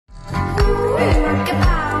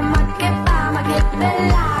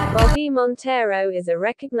Monteiro is a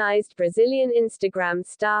recognized Brazilian Instagram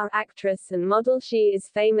star, actress and model. She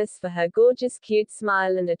is famous for her gorgeous cute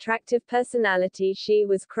smile and attractive personality. She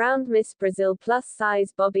was crowned Miss Brazil plus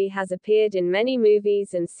size. Babi has appeared in many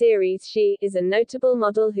movies and series. She is a notable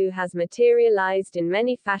model who has materialized in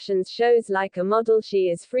many fashion shows. Like a model, she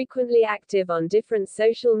is frequently active on different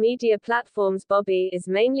social media platforms. Babi is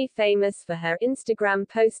mainly famous for her Instagram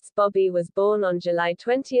posts. Babi was born on July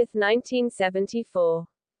 20, 1974.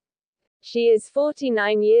 She is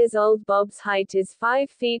 49 years old. Bob's height is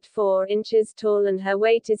 5 feet 4 inches tall and her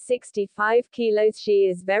weight is 65 kilos. She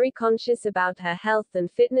is very conscious about her health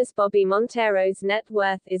and fitness. Babi Monteiro's net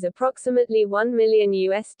worth is approximately $1 million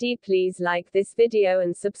USD. Please like this video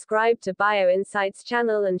and subscribe to Bio Insights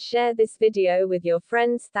channel and share this video with your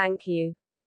friends. Thank you.